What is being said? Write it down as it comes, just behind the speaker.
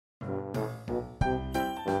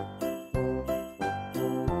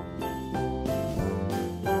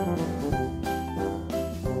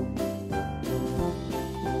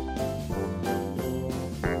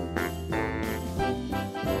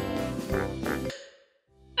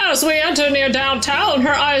As we enter near downtown,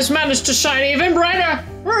 her eyes manage to shine even brighter,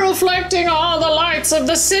 reflecting all the lights of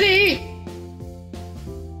the city.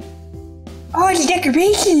 Oh, the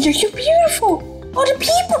decorations are so beautiful! Oh, the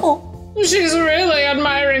people! She's really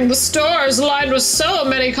admiring the stores lined with so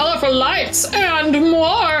many colorful lights and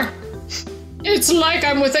more. It's like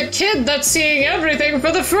I'm with a kid that's seeing everything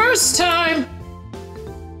for the first time.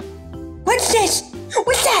 What's this?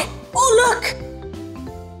 What's that? Oh, look!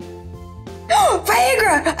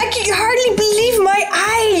 Viagra! I can hardly believe my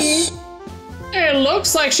eyes! It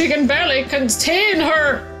looks like she can barely contain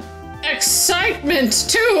her excitement,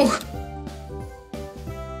 too.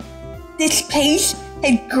 This place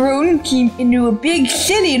has grown into a big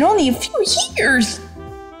city in only a few years.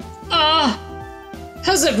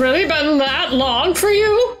 Has it really been that long for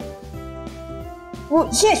you? Well,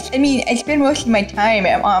 yes. I mean, I spend most of my time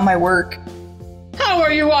on my work. How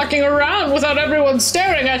are you walking around without everyone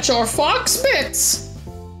staring at your fox bits?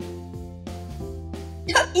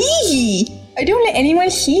 How easy! I don't let anyone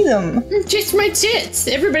see them. Just my tits.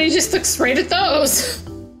 Everybody just looks right at those.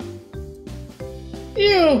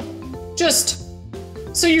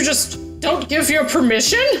 So you just don't give your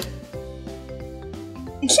permission?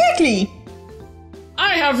 Exactly.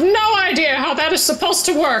 I have no idea how that is supposed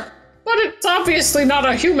to work, but it's obviously not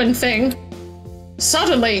a human thing.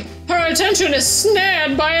 Suddenly, her attention is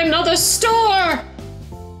snared by another store.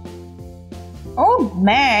 Oh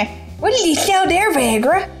man, what did he sell there,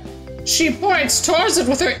 Viagra? She points towards it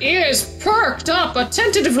with her ears perked up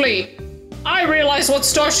attentively. I realize what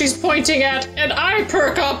store she's pointing at, and I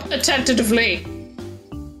perk up attentively.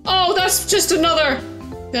 Oh, that's just another...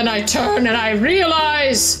 Then I turn and I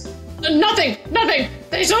realize... Nothing!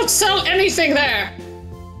 They don't sell anything there!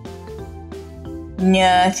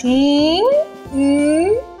 Nothing?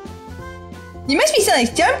 You must be selling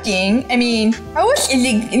something. I mean, how else is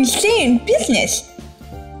it insane business?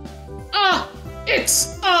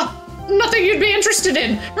 It's nothing you'd be interested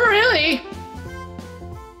in, really.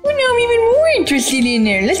 Well, now I'm even more interested in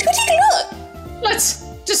there. Let's go take a look. Let's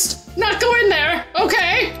just not go in there,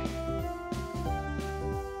 okay?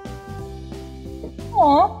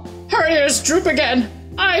 Aw. Her ears droop again.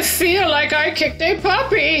 I feel like I kicked a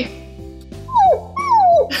puppy.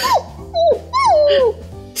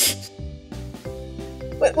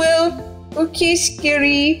 Well, okay,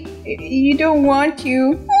 Scary. You don't want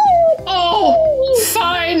to. Oh,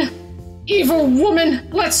 fine. Evil woman,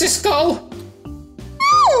 let's just go.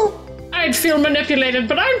 I'd feel manipulated,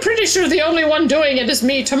 but I'm pretty sure the only one doing it is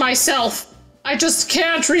me to myself. I just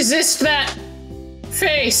can't resist that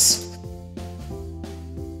face.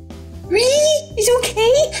 Really? It's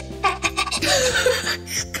okay?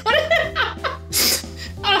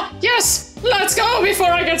 Yes, let's go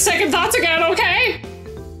before I get second thoughts again, okay?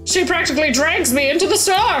 She practically drags me into the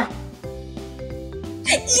store.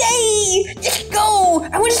 Yay! Let's go!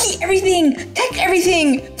 I want to see everything! Touch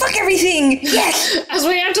everything! Fuck everything! Yes! As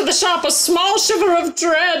we enter the shop, a small shiver of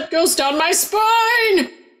dread goes down my spine.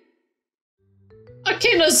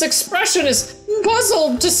 Akina's expression is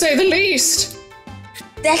puzzled, to say the least.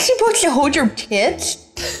 That's supposed to hold your tits?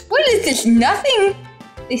 What is this? Nothing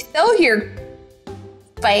they sell here.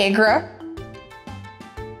 Viagra.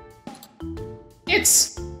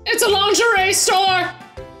 It's a lingerie store.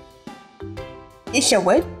 It's a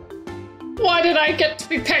what? Why did I get to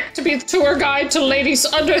be picked to be the tour guide to ladies'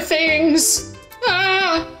 under things?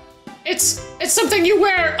 It's something you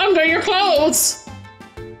wear under your clothes.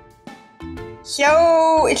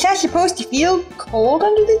 So, it's not supposed to feel cold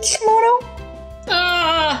under this kimono?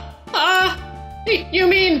 You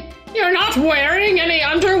mean you're not wearing any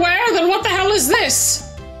underwear? Then what the hell is this?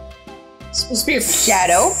 It's supposed to be a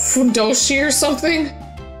shadow? Fundoshi or something?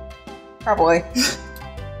 Probably.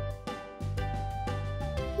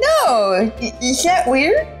 No! Is that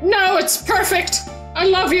weird? No, it's perfect! I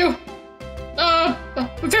love you!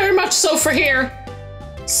 Very much so for here.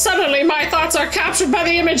 Suddenly my thoughts are captured by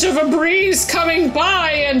the image of a breeze coming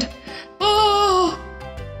by and... Oh!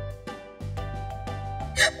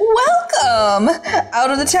 Welcome!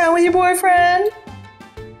 Out of the town with your boyfriend?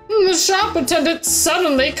 The shop attendant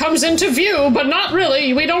suddenly comes into view, but not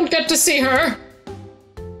really. We don't get to see her.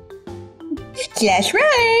 That's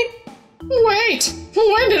right. Wait,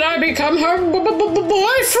 when did I become her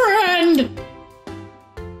boyfriend?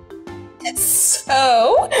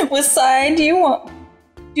 So, what side do you want?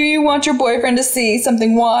 Do you want your boyfriend to see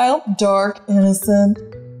something wild, dark, innocent?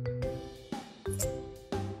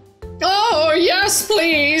 Oh, yes,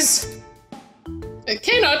 please.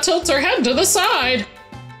 Akina tilts her head to the side.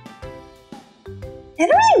 I don't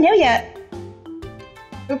really know yet.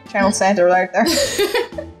 Oop, channel Santa right there.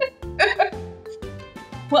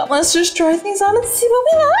 Well, let's just try things on and see what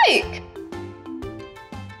we like.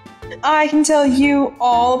 I can tell you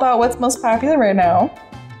all about what's most popular right now.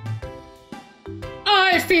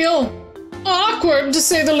 I feel awkward, to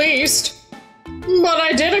say the least. But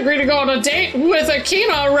I did agree to go on a date with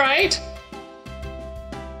Akina, right?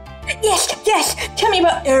 Yes, tell me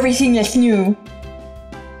about everything that's new.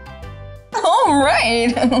 All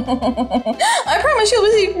right. I promise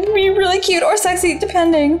you'll be really cute or sexy,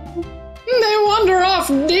 depending. They wander off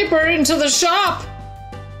deeper into the shop.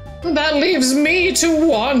 That leaves me to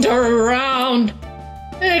wander around.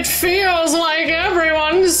 It feels like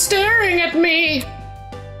everyone's staring at me.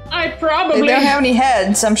 They don't have any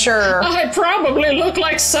heads, I'm sure. I probably look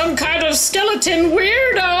like some kind of skeleton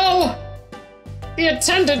weirdo. The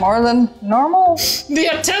attendant... More than normal? The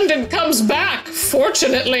attendant comes back,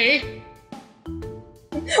 fortunately.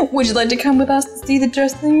 Would you like to come with us to see the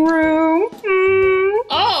dressing room?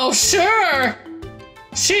 Oh, sure.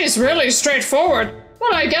 She's really straightforward,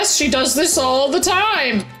 but I guess she does this all the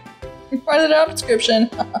time. Part of the job description.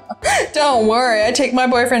 Don't worry, I take my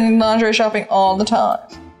boyfriend lingerie shopping all the time.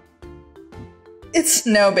 It's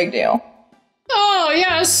no big deal. Oh,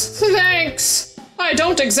 yes, thanks. I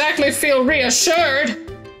don't exactly feel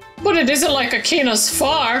reassured. But it isn't like Akina's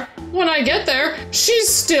far. When I get there, she's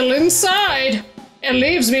still inside. It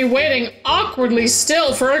leaves me waiting awkwardly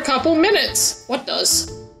still for a couple minutes. What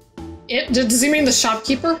does? Does he mean the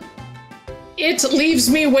shopkeeper? It leaves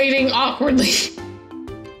me waiting awkwardly.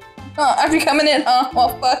 After coming in,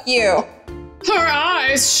 well, fuck you. Her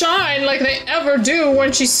eyes shine like they ever do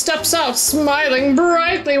when she steps out, smiling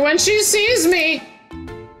brightly when she sees me.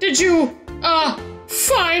 Did you,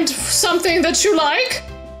 find something that you like?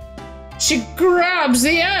 She grabs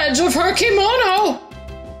the edge of her kimono.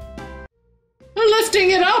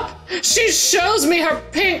 Lifting it up, she shows me her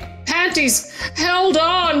pink panties held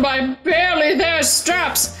on by barely there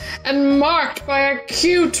straps and marked by a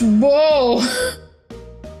cute bow.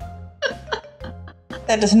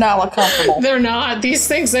 That does not look comfortable. They're not. These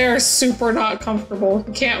things, they are super not comfortable.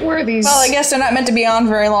 You can't wear these. Well, I guess they're not meant to be on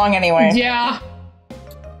very long anyway. Yeah.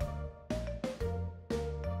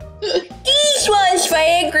 These ones,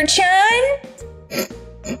 Viagra-chan.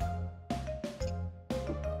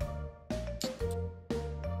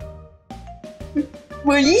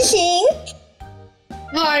 What do you think?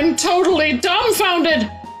 I'm totally dumbfounded.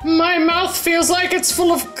 My mouth feels like it's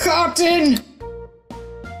full of cotton.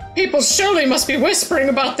 People surely must be whispering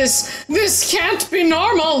about this. This can't be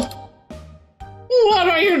normal. What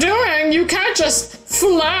are you doing? You can't just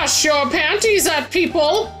flash your panties at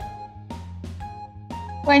people.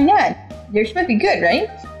 Why not? They're supposed to be good, right?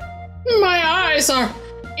 My eyes are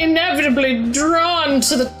inevitably drawn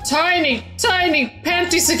to the tiny, tiny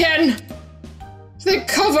panties again. They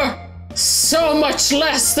cover so much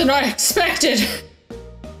less than I expected.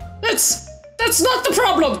 That's not the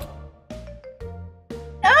problem.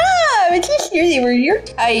 But just knew they were your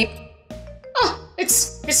type.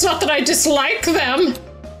 It's not that I dislike them.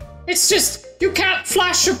 It's just, you can't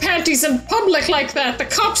flash your panties in public like that. The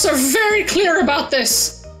cops are very clear about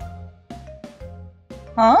this.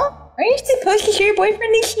 Huh? Are you supposed to show your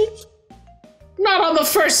boyfriend these sheets? Not on the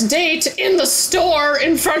first date, in the store,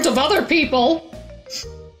 in front of other people.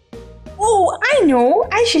 Oh, I know.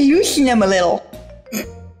 I should loosen them a little.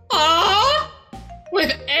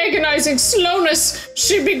 With agonizing slowness,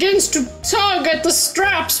 she begins to tug at the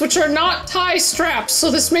straps, which are not tie straps, so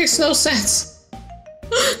this makes no sense.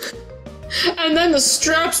 And then the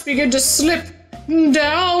straps begin to slip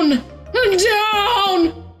down, and down,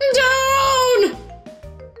 and down.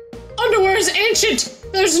 Underwear is ancient.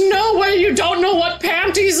 There's no way you don't know what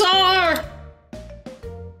panties are.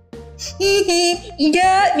 You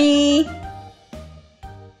got me.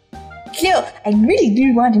 Still, I really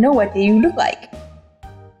do want to know what they look like.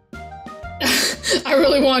 I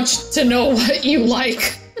really want to know what you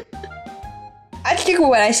like. I'd stick with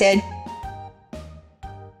what I said.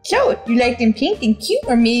 So, you like them pink and cute,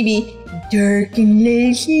 or maybe dark and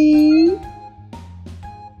lacy?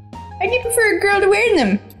 How do you prefer a girl to wear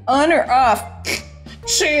them? On or off?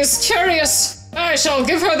 She is curious. I shall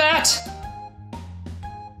give her that.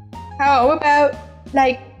 How about,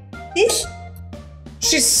 like, this?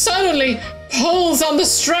 She suddenly pulls on the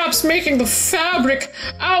straps, making the fabric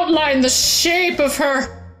outline the shape of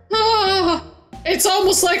her. It's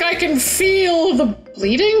almost like I can feel the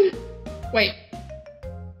bleeding? Wait.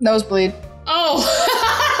 Nosebleed. Oh.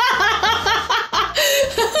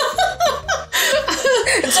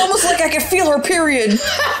 It's almost like I can feel her period.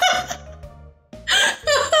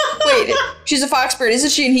 Wait, she's a foxbird. Isn't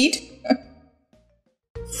she in heat?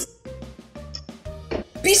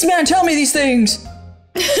 Beastman, tell me these things!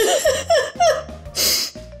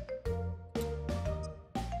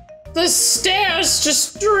 The stares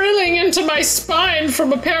just drilling into my spine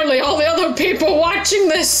from apparently all the other people watching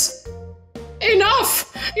this.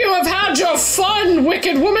 Enough! You have had your fun,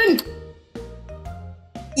 wicked woman!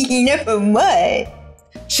 Enough of what?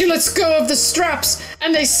 She lets go of the straps,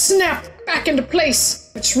 and they snap back into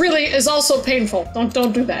place, which really is also painful.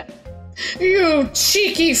 Don't do that. You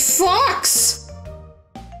cheeky fox!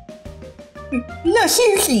 No,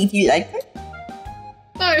 seriously, do you like it?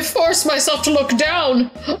 I force myself to look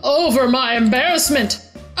down over my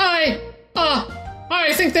embarrassment. I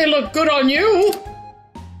think they look good on you.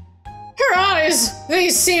 Her eyes, they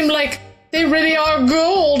seem like they really are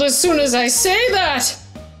gold as soon as I say that.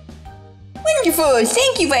 Wonderful,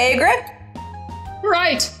 thank you, Viagra.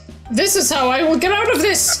 Right, this is how I will get out of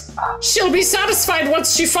this. She'll be satisfied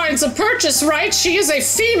once she finds a purchase, right? She is a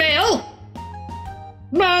female.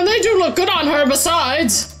 Man, they do look good on her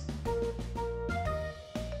besides.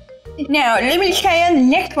 Now, let me try on the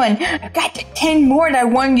next one. I've got 10 more that I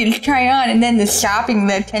wanted you to try on, and then the shopping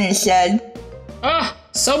lieutenant said.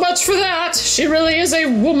 So much for that. She really is a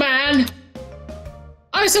woman.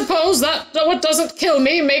 I suppose that what doesn't kill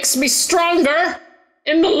me makes me stronger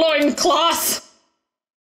in the loincloth.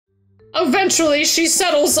 Eventually, she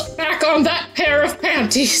settles back on that pair of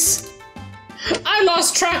panties. I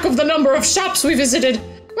lost track of the number of shops we visited,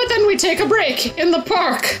 but then we take a break in the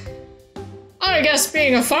park. I guess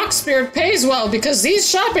being a fox spirit pays well because these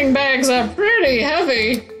shopping bags are pretty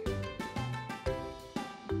heavy.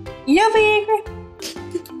 You know, Viagra?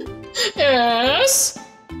 Yes?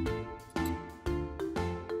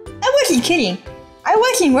 I wasn't kidding. I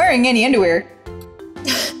wasn't wearing any underwear.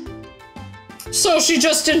 So she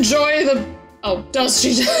just enjoy the... Oh, does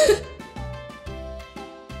she?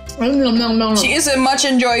 She is a much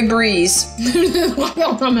enjoy breeze.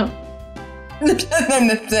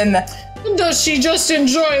 Does she just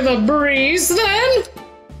enjoy the breeze, then?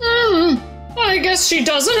 I guess she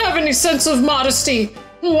doesn't have any sense of modesty.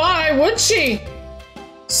 Why would she?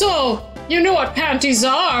 So, you know what panties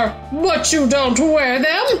are, but you don't wear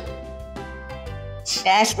them?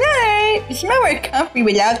 That's right. It's not very comfy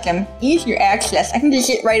without them. Easier access. I can just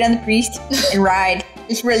sit right on the priest and ride.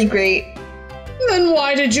 It's really great. Then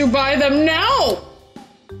why did you buy them now?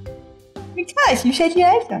 Because you said you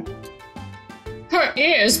liked them. Her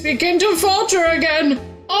ears begin to falter again.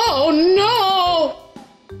 Oh no!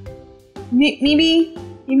 Maybe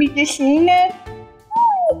just saying that?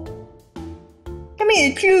 Tell me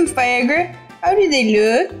the truth, Viagra. How do they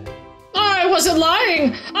look? I wasn't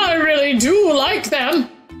lying. I really do like them.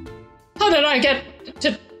 How did I get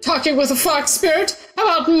to talking with a fox spirit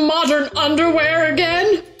about modern underwear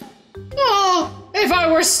again? Oh, if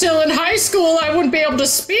I were still in high school, I wouldn't be able to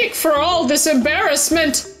speak for all this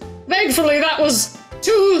embarrassment. Thankfully, that was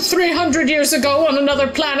 200-300 years ago on another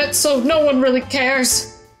planet, so no one really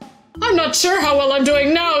cares. I'm not sure how well I'm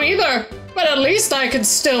doing now either, but at least I can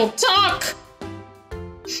still talk.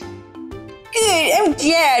 Good, I'm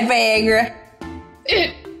glad, Viagra.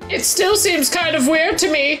 It still seems kind of weird to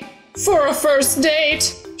me for a first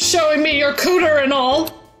date, showing me your cooter and all.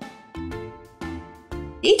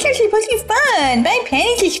 It's actually supposed to be fun. Buying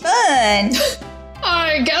panties is fun.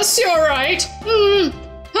 I guess you're right.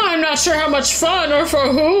 I'm not sure how much fun or for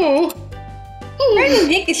who. Burning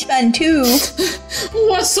dick is fun too.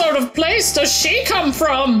 What sort of place does she come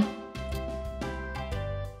from?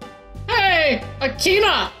 Hey,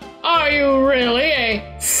 Akina, are you really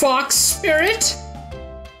a fox spirit?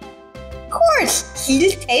 Of course. See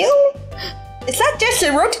this tail? It's not just a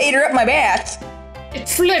rotator up my back. It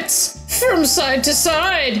flits from side to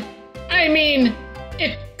side. I mean,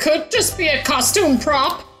 it could just be a costume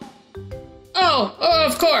prop. Oh,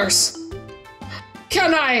 of course.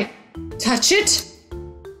 Can I touch it?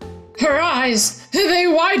 Her eyes, they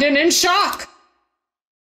widen in shock.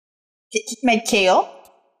 It's my tail?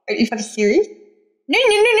 Are you fucking serious? No,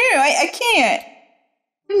 I can't.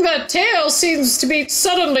 That tail seems to be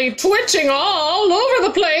suddenly twitching all over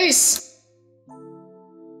the place.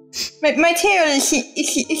 My tail is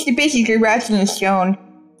it's basically wrapped in a stone.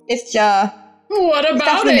 It's What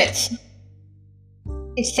about it?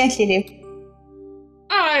 It's sensitive.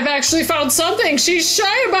 I've actually found something she's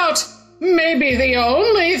shy about. Maybe the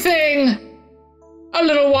only thing. A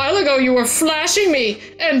little while ago you were flashing me,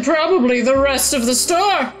 and probably the rest of the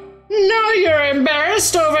store. Now you're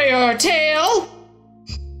embarrassed over your tail.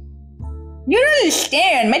 You don't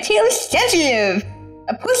understand. My tail is sensitive.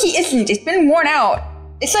 A pussy isn't. It's been worn out.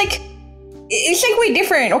 It's like way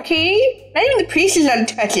different, okay? Not even the priest is allowed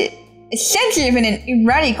to touch it. It's sensitive in an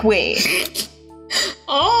erotic way.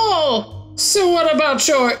 Oh, so what about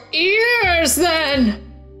your ears then?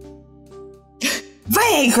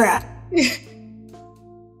 Viagra!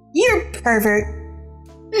 You're a pervert.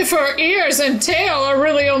 If her ears and tail are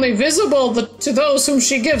really only visible to those whom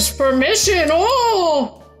she gives permission,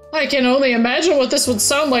 oh! I can only imagine what this would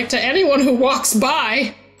sound like to anyone who walks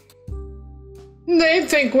by. They'd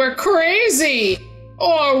think we're crazy!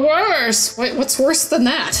 Or worse. Wait, what's worse than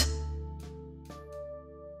that?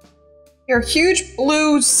 You're a huge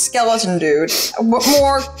blue skeleton dude. What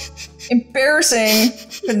more embarrassing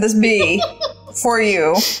could this be for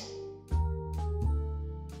you?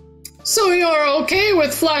 So you're okay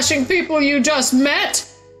with flashing people you just met,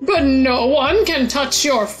 but no one can touch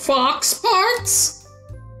your fox parts?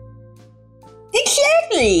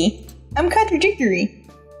 Exactly! I'm contradictory.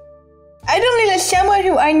 I'd only let someone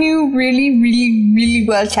who I knew really, really, really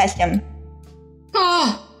well touch them.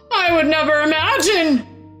 Ah, I would never imagine.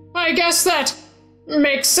 I guess that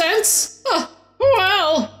makes sense.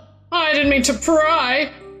 Well, I didn't mean to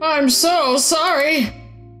pry. I'm so sorry.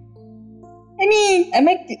 I mean, I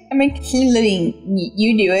make keep letting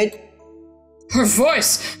you do it. Her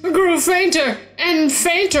voice grew fainter and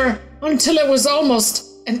fainter until it was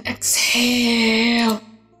almost an exhale.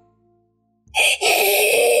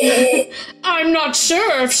 I'm not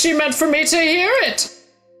sure if she meant for me to hear it.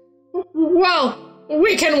 Well,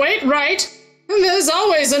 we can wait, right? There's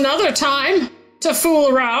always another time to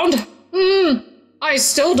fool around. I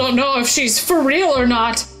still don't know if she's for real or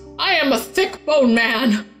not. I am a thick-boned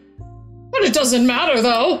man. But it doesn't matter,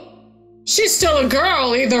 though. She's still a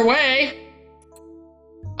girl either way.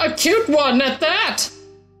 A cute one at that.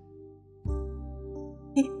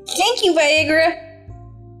 Thank you, Viagra.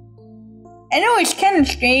 I know it's kind of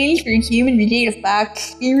strange for a human to date a fox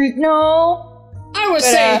spirit, no? I would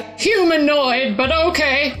say humanoid, but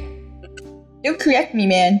okay. Don't correct me,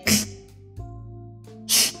 man.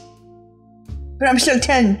 But I'm still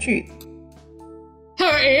telling the truth.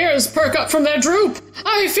 Her ears perk up from their droop.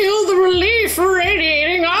 I feel the relief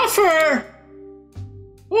radiating off her.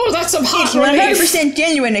 Oh, that's some hot relief. It's 100%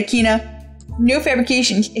 genuine, Akina. No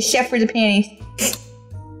fabrications, except for the panties.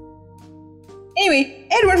 Anyway,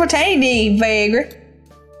 I had a wonderful tiny day, Viagra.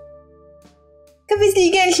 Come visit me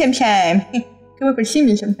again sometime. Come up and see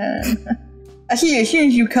me sometime. I'll see you as soon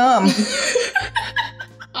as you come.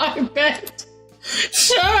 I bet.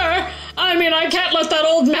 Sure. I mean, I can't let that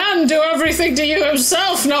old man do everything to you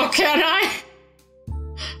himself, now can I?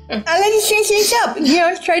 I'll let you change things up. You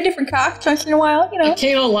know, try different cocks once in a while, you know.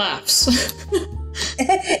 Akina laughs.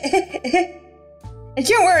 And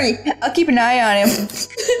don't worry, I'll keep an eye on him.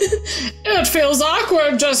 It feels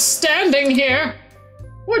awkward just standing here.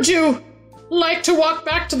 Would you like to walk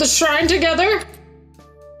back to the shrine together?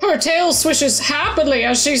 Her tail swishes happily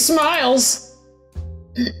as she smiles.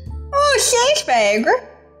 Oh, thanks, Viagra.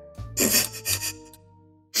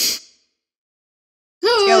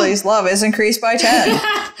 Skelly's love is increased by 10.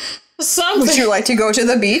 Something. Would you like to go to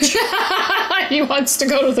the beach? He wants to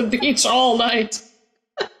go to the beach all night.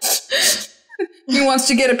 He wants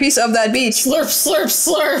to get a piece of that beach. Slurp, slurp,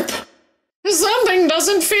 slurp. Something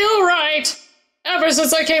doesn't feel right. Ever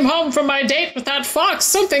since I came home from my date with that fox,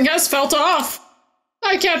 something has felt off.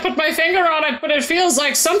 I can't put my finger on it, but it feels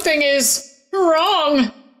like something is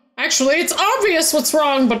wrong. Actually, it's obvious what's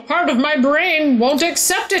wrong, but part of my brain won't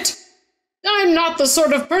accept it. I'm not the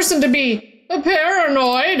sort of person to be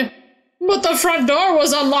paranoid. But the front door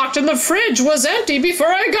was unlocked and the fridge was empty before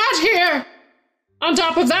I got here. On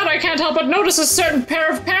top of that, I can't help but notice a certain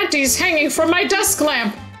pair of panties hanging from my desk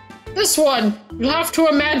lamp. This one, you'll have to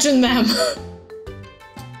imagine them.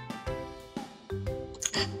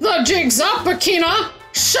 The jig's up, Akina!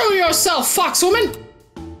 Show yourself, foxwoman!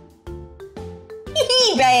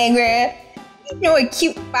 Viagra. You know a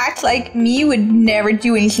cute fox like me would never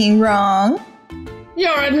do anything wrong.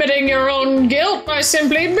 You're admitting your own guilt by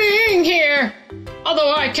simply being here.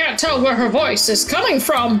 Although I can't tell where her voice is coming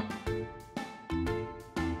from.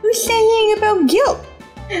 Who's saying about guilt?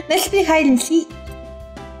 Let's play hide and seek.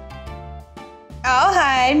 I'll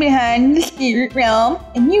hide behind the spirit realm,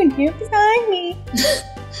 and you can behind me.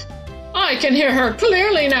 I can hear her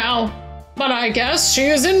clearly now, but I guess she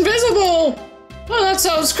is invisible. Well, that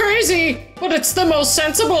sounds crazy, but it's the most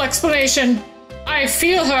sensible explanation. I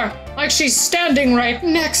feel her, like she's standing right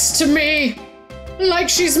next to me. Like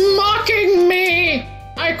she's mocking me.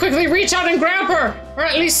 I quickly reach out and grab her, or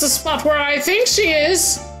at least the spot where I think she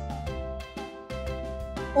is.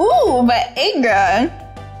 Ooh, but Agra,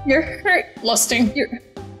 you're hurt. Lusting.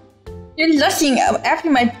 You're lusting after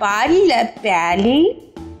my body that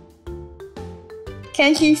badly?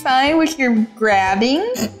 Can't you find what you're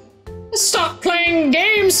grabbing? Stop playing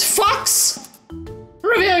games, fox!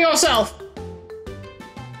 Reveal yourself.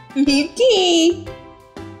 Okay.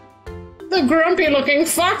 the grumpy-looking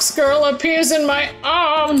fox girl appears in my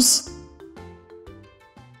arms.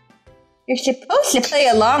 You're supposed to play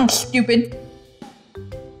along, stupid.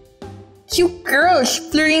 Cute girl's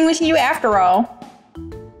flirting with you after all.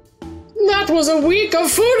 That was a week of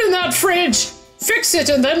food in that fridge. Fix it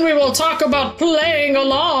and then we will talk about playing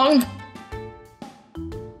along.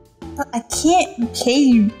 Well, I can't pay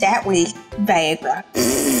you that way, Viagra.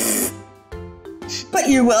 But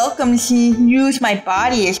you're welcome to use my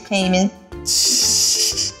body as payment.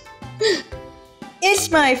 It's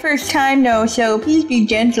my first time though, so please be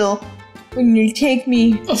gentle when you take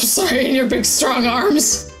me. Oh, sorry, in your big strong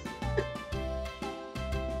arms.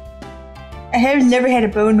 I have never had a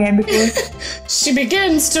bone man before. She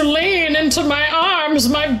begins to lean into my arms,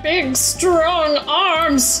 my big strong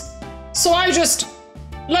arms. So I just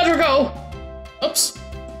let her go. Oops.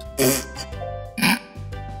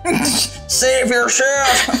 Save yourself!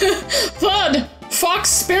 Thud! Fox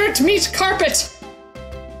spirit meat carpet!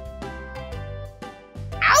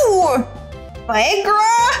 Ow!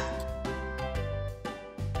 Viagra!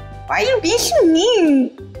 Why are you being so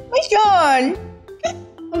mean? My son!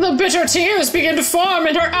 The bitter tears begin to form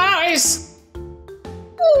in her eyes.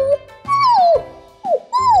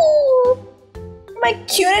 Am I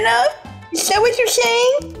cute enough? Is that what you're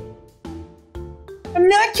saying? I'm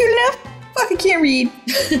not cute enough? Fuck, I can't read.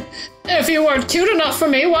 If you weren't cute enough for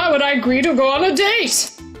me, why would I agree to go on a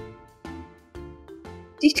date?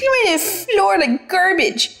 You threw me on the floor like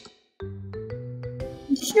garbage.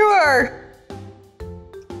 Sure.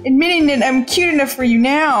 Admitting that I'm cute enough for you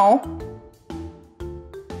now.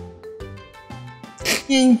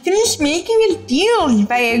 You finish making a deal,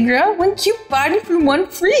 Viagra. One cute body for one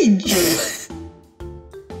fridge.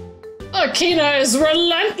 Akina is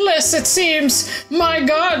relentless, it seems. My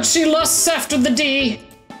god, she lusts after the D.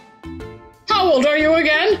 How old are you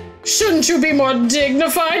again? Shouldn't you be more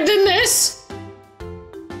dignified than this?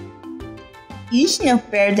 It's no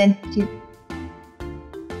fair than to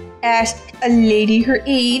ask a lady her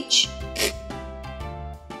age.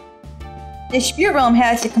 The spirit realm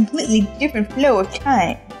has a completely different flow of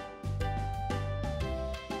time.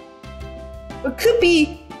 What could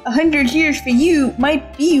be 100 years for you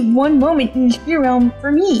might be one moment in the spirit realm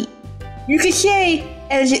for me. You could say,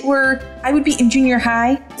 as it were, I would be in junior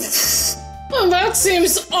high. Well, that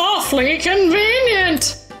seems awfully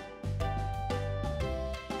convenient.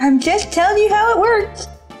 I'm just telling you how it works.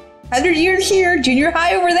 100 years here, junior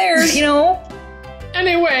high over there, you know.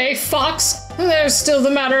 Anyway, Fox, there's still the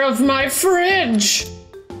matter of my fridge.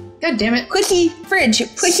 God damn it. Pussy fridge,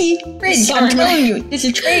 pussy fridge. Sorry, I'm telling you, this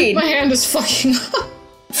is trade. My hand is fucking up.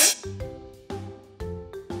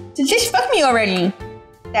 So just fuck me already.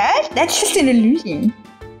 That's just an illusion.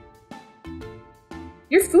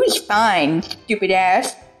 Your food's fine, stupid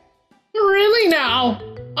ass. Really now?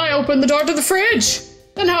 I opened the door to the fridge.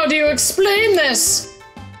 Then how do you explain this?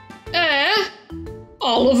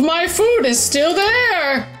 All of my food is still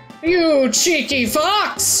there. You cheeky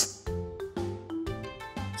fox.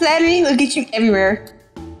 Flattery will get you everywhere.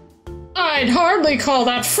 I'd hardly call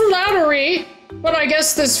that flattery, but I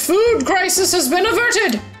guess this food crisis has been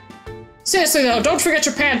averted. Seriously though, don't forget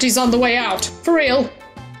your panties on the way out. For real.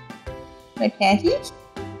 My panties?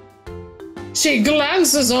 She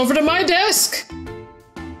glances over to my desk.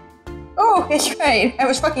 Oh, that's right. I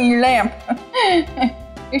was fucking your lamp.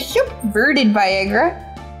 You're so perverted, Viagra.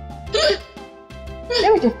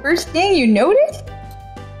 That was the first thing you noticed?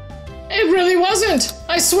 It really wasn't.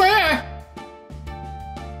 I swear.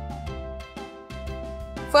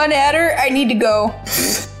 Fun at her, I need to go.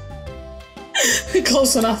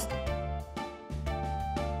 Close enough.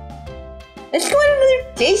 Let's go on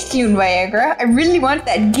another date soon, Viagra. I really want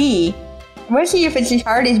that D. I want to see if it's as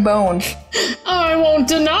hard as bone. I won't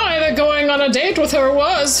deny that going on a date with her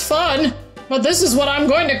was fun, but this is what I'm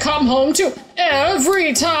going to come home to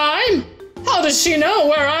every time. How does she know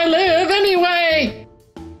where I live anyway?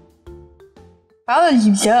 Follows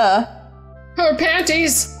you, duh. Her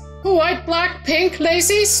panties. White, black, pink,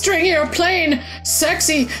 lacy, stringy, or plain,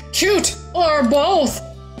 sexy, cute, or both.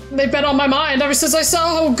 They've been on my mind ever since I saw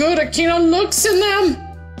how good Akina looks in them.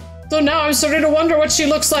 Though now I'm starting to wonder what she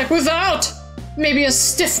looks like without. Maybe a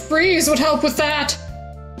stiff breeze would help with that.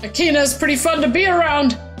 Akina is pretty fun to be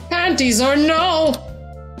around. Panties or no.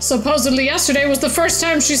 Supposedly yesterday was the first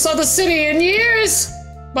time she saw the city in years.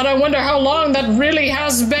 But I wonder how long that really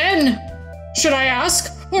has been. Should I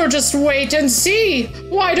ask? Or just wait and see?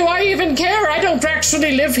 Why do I even care? I don't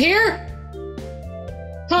actually live here.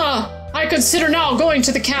 Huh. I consider now going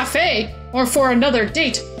to the cafe, or for another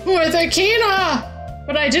date with Akina.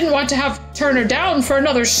 But I didn't want to turn her down for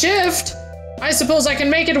another shift. I suppose I can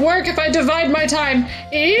make it work if I divide my time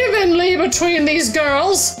evenly between these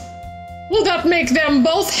girls. Will that make them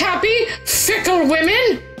both happy, fickle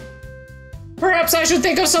women? Perhaps I should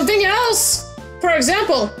think of something else. For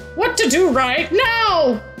example, what to do right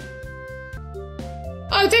now?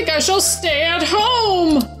 I think I shall stay at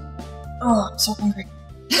home. Oh, I'm so hungry.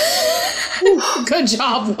 Good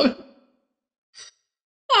job, woman.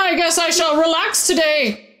 I guess I shall relax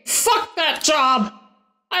today. Fuck that job.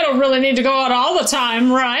 I don't really need to go out all the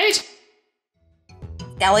time, right?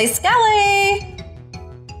 Skelly, Skelly!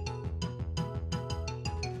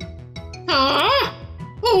 Huh?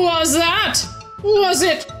 Who was that? Was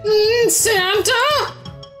it Santa?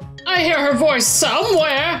 I hear her voice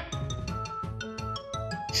somewhere.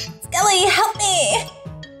 Skelly, help me!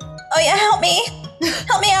 Oh yeah, help me!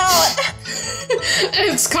 Help me out!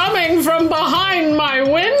 It's coming from behind my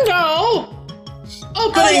window.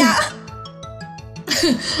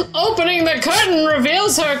 Opening the curtain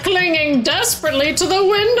reveals her clinging desperately to the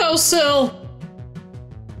windowsill.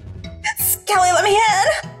 Skelly, let me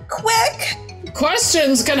in! Quick!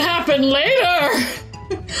 Questions can happen later.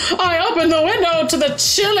 I open the window to the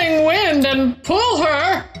chilling wind and pull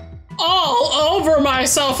her. All over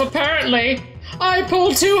myself, apparently. I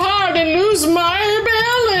pull too hard and lose my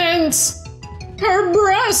balance. Her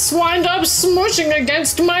breasts wind up smushing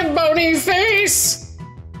against my bony face.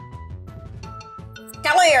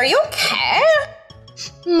 Skelly, are you okay?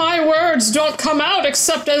 My words don't come out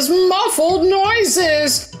except as muffled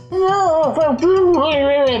noises. Motorboat.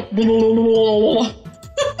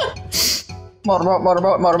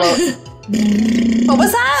 What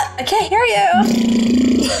was that? I can't hear you.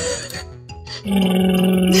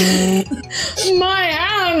 My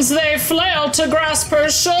hands, they flail to grasp her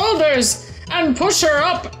shoulders and push her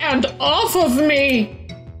up and off of me.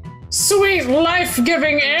 Sweet,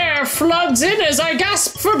 life-giving air floods in as I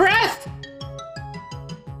gasp for breath.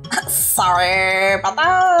 Sorry about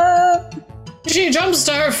that. She jumps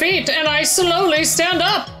to her feet and I slowly stand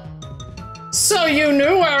up. So you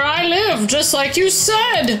knew where I live, just like you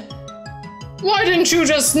said. Why didn't you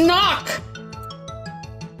just knock?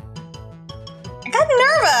 I got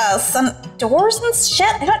nervous. And doors and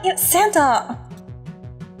shit. I don't get Santa.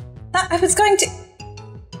 I was going to...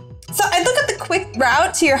 So I look at the quick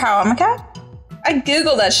route to your home, okay? I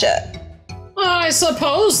googled that shit. I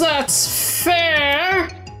suppose that's fair.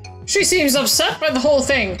 She seems upset by the whole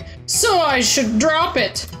thing, so I should drop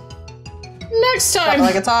it. Next time... Drop it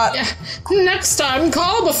like it's hot. Next time,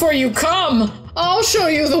 call before you come. I'll show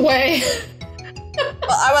you the way. Well,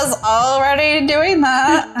 I was already doing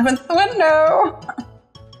that. I went to the window.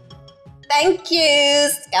 Thank you,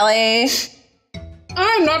 Skelly.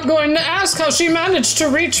 I'm not going to ask how she managed to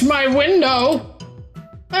reach my window.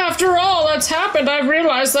 After all that's happened, I've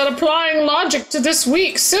realized that applying logic to this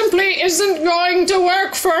week simply isn't going to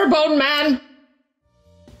work, Furbone Man.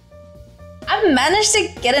 I've managed to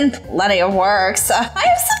get in plenty of work, so I have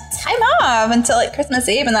some time off until like Christmas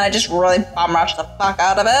Eve, and then I just really bum rush the fuck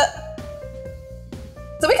out of it.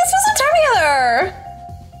 So we can spend some time together.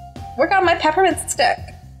 Work on my peppermint stick.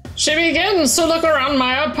 She begins to look around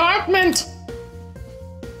my apartment.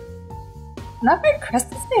 Not very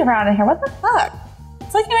Christmassy around in here. What the fuck?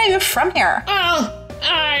 It's like you're not even from here. Well,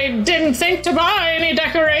 I didn't think to buy any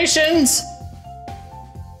decorations.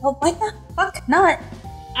 Well, why the fuck not?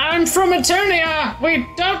 I'm from Eternia. We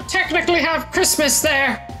don't technically have Christmas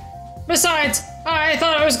there. Besides, I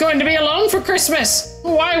thought I was going to be alone for Christmas.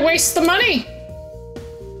 Why waste the money?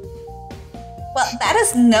 Well, that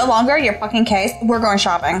is no longer your fucking case. We're going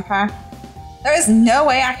shopping, okay? There is no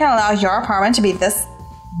way I can allow your apartment to be this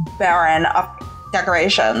barren of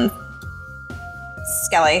decorations.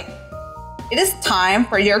 Skelly, it is time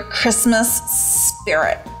for your Christmas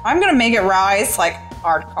spirit. I'm gonna make it rise like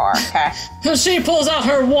hardcore, okay? She pulls out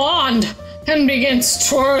her wand and begins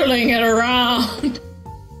twirling it around.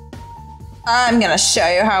 I'm gonna show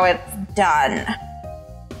you how it's done.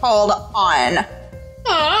 Hold on.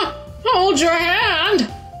 Hold your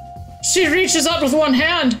hand. She reaches out with one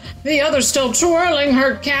hand, the other still twirling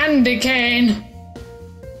her candy cane.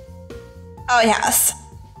 Oh yes,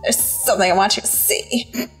 there's something I want you to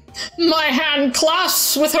see. My hand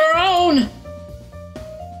clasps with her own.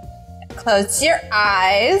 Close your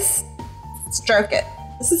eyes. Stroke it.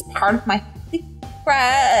 This is part of my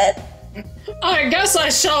secret. I guess I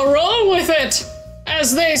shall roll with it,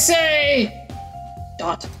 as they say. ...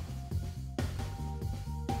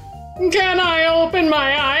 Can I open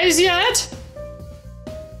my eyes yet?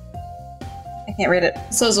 I can't read it.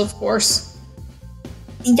 It says, of course.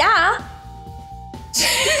 Yeah.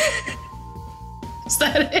 Is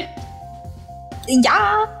that it?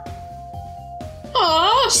 Yeah.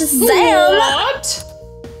 Huh? Shazam! What?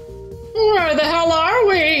 Where the hell are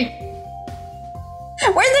we?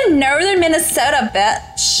 We're in northern Minnesota,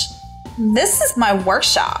 bitch. This is my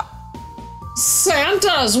workshop.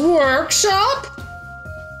 Santa's workshop?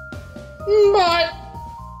 But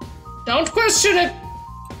don't question it.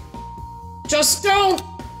 Just don't.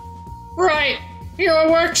 Right,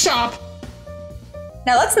 your workshop.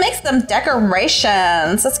 Now let's make some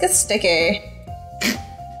decorations. Let's get sticky.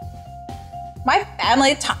 My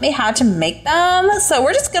family taught me how to make them, so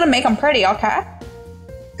we're just gonna make them pretty, okay?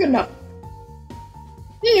 Good enough.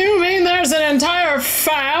 You mean there's an entire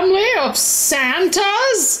family of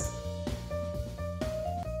Santas?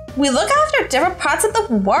 We look after different parts of the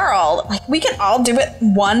world. Like, we can all do it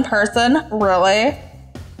one person, really?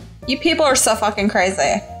 You people are so fucking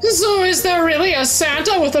crazy. So is there really a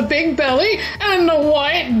Santa with a big belly and a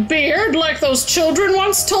white beard like those children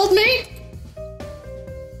once told me?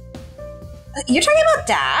 You're talking about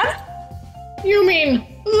Dad? You mean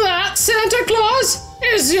that Santa Claus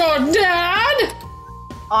is your dad?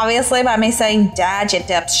 Obviously, by me saying Dad, you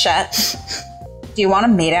dipshit. Do you want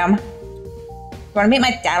to meet him? You want to meet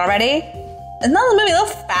my dad already? Isn't that movie a little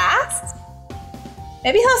fast?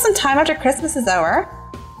 Maybe he'll have some time after Christmas is over.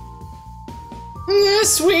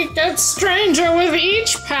 This week gets stranger with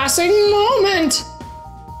each passing moment.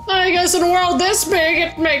 I guess in a world this big,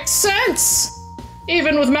 it makes sense.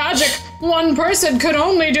 Even with magic, one person could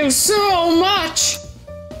only do so much.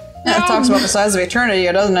 That talks about the size of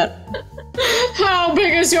eternity, doesn't it? How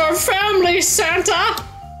big is your family, Santa?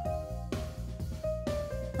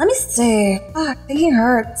 Let me see. Fuck, thinking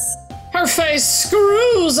hurts. Her face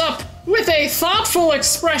screws up with a thoughtful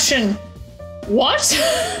expression. What?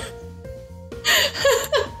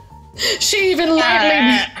 She even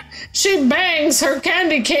she bangs her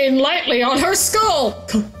candy cane lightly on her skull.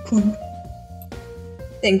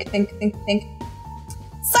 Think.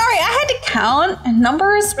 Sorry, I had to count, and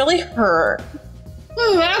numbers really hurt.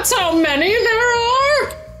 That's how many there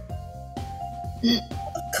are?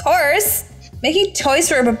 Of course. Making toys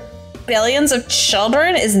for billions of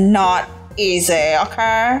children is not easy,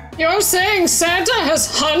 okay? You're saying Santa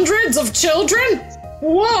has hundreds of children?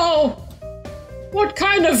 Whoa! What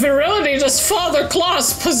kind of virility does Father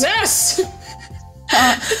Claus possess?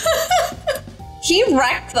 He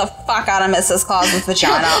wrecked the fuck out of Mrs. Claus's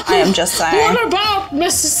vagina, I am just saying. What about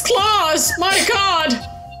Mrs. Claus? My God!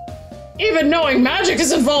 Even knowing magic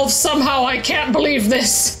is involved somehow, I can't believe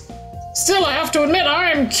this. Still, I have to admit,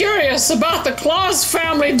 I am curious about the Claus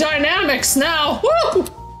family dynamics now. Woo!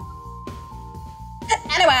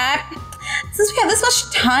 Anyway, since we have this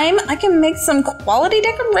much time, I can make some quality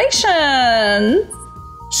decorations.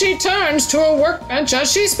 She turns to a workbench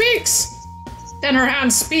as she speaks. Then her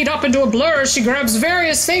hands speed up into a blur as she grabs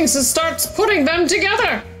various things and starts putting them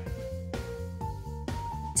together.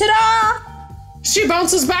 Ta-da! She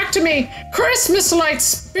bounces back to me, Christmas lights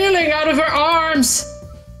spilling out of her arms.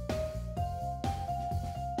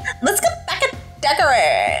 Let's get back and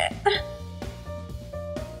decorate.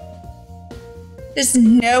 There's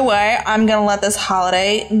no way I'm gonna let this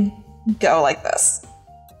holiday go like this.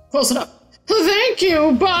 Close enough. Thank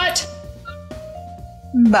you, but...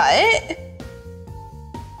 But?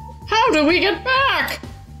 How do we get back?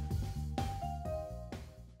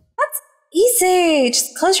 That's easy.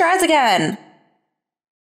 Just close your eyes again.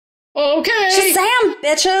 Okay. Shazam,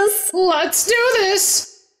 bitches! Let's do this.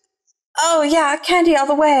 Oh yeah, candy all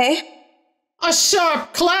the way. A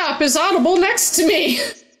sharp clap is audible next to me.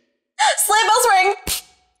 Sleigh bells ring!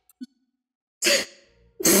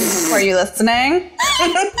 Were you listening?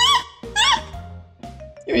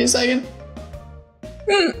 Give me a second.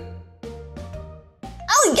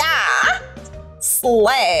 Oh yeah!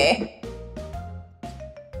 Slay!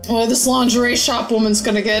 Well, this lingerie shop woman's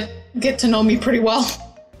gonna get to know me pretty well.